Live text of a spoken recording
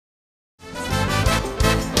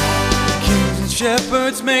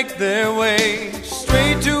Shepherds make their way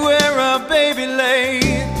straight to where a baby lay.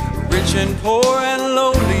 Rich and poor and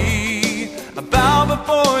lowly bow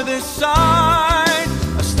before this sight.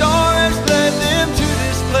 A star has led them to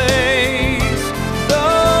this place. The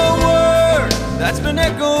word that's been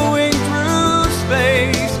echoing through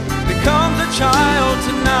space becomes a child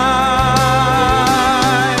tonight.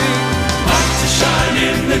 Light to shine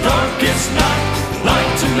in the darkest night,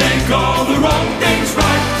 light to make all the wrong things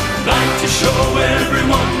right, light to show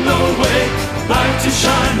everyone the way, light to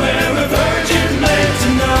shine where a virgin lay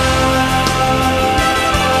tonight.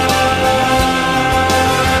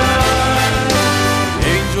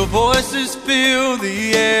 Angel voices fill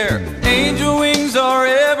the air, angel wings are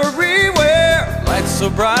everywhere. Light so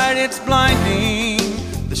bright it's blinding,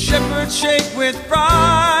 the shepherds shake with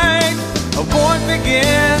fright. A warmth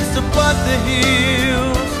begins to flood the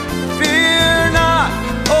hills. Fear not,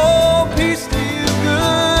 oh peace to you,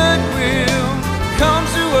 goodwill comes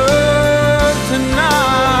to earth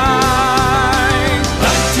tonight.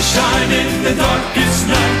 Light to shine in the darkest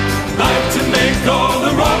night, light to make all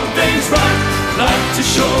the wrong things right, light to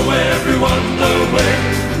show everyone the way,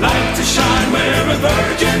 light to shine where a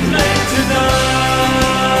virgin lay tonight.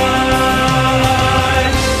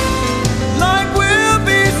 Light will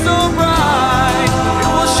be so bright, it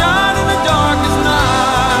will shine in the darkest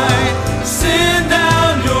night. Send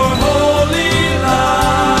down your holy light,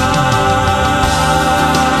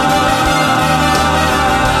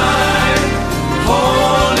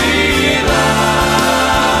 holy light.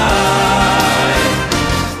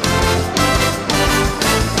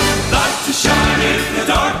 Light to shine in the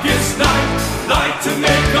darkest night, light to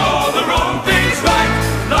make all the wrong things right,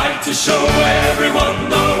 light to show everyone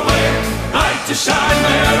the way, light to shine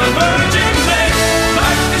where a virgin